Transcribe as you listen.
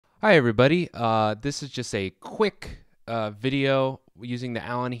Hi everybody. This is just a quick video using the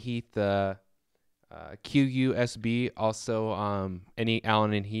Allen and Heath QU-SB, also any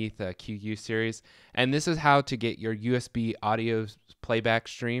Allen and Heath QU series. And this is how to get your USB audio playback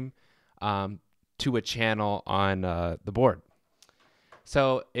stream to a channel on the board.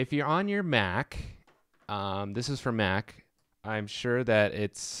 So if you're on your Mac, this is for Mac. I'm sure that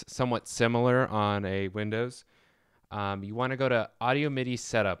it's somewhat similar on a Windows. You want to go to Audio MIDI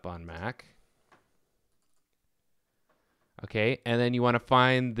Setup on Mac. Okay, and then you want to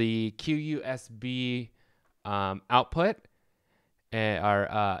find the QU-SB output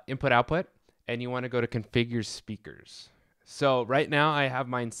or input output, and you want to go to Configure Speakers. So right now I have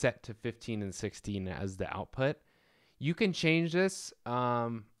mine set to 15 and 16 as the output. You can change this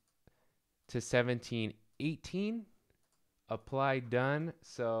to 17, 18. Apply done.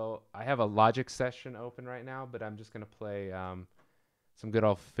 So I have a Logic session open right now, but I'm just going to play some good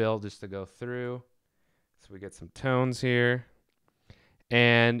old fill just to go through. So we get some tones here.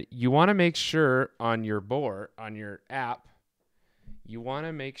 And you want to make sure on your board, on your app, you want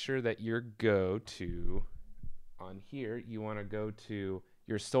to make sure that you go to, on here, you want to go to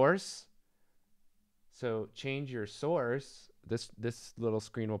your source. So change your source. This little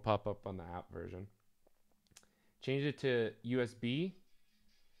screen will pop up on the app version. Change it to USB.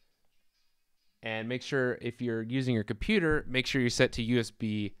 And make sure if you're using your computer, make sure you're set to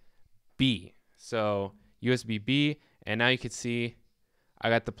USB-B. So USB-B, and now you can see I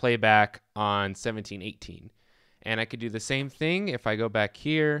got the playback on 1718. And I could do the same thing if I go back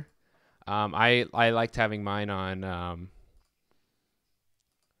here. I liked having mine on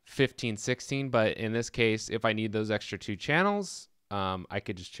 1516, but in this case, if I need those extra two channels, I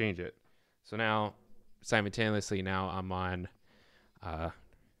could just change it. So now, simultaneously, now I'm on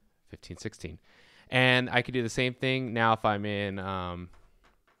 1516. And I could do the same thing now if I'm in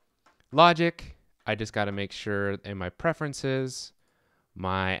Logic. I just got to make sure in my preferences,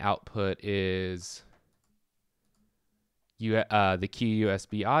 my output is the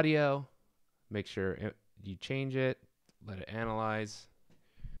QU-SB audio. Make sure you change it, let it analyze.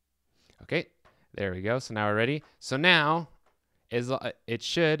 Okay, there we go. So now we're ready. So now it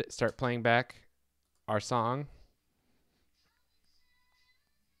should start playing back our song.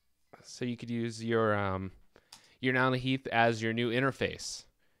 So you could use your Allen and Heath as your new interface.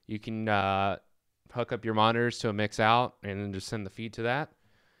 You can hook up your monitors to a mix out and then just send the feed to that.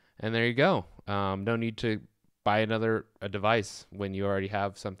 And there you go. No need to buy a device when you already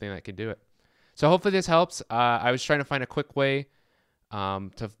have something that can do it. So hopefully this helps. I was trying to find a quick way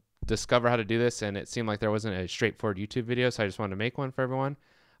to discover how to do this, and it seemed like there wasn't a straightforward YouTube video, so I just wanted to make one for everyone.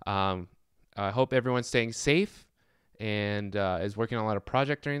 I hope everyone's staying safe and is working on a lot of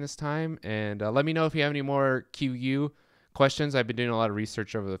project during this time. And let me know if you have any more QU questions. I've been doing a lot of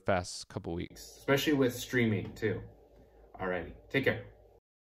research over the past couple weeks, especially with streaming too. Alrighty, take care.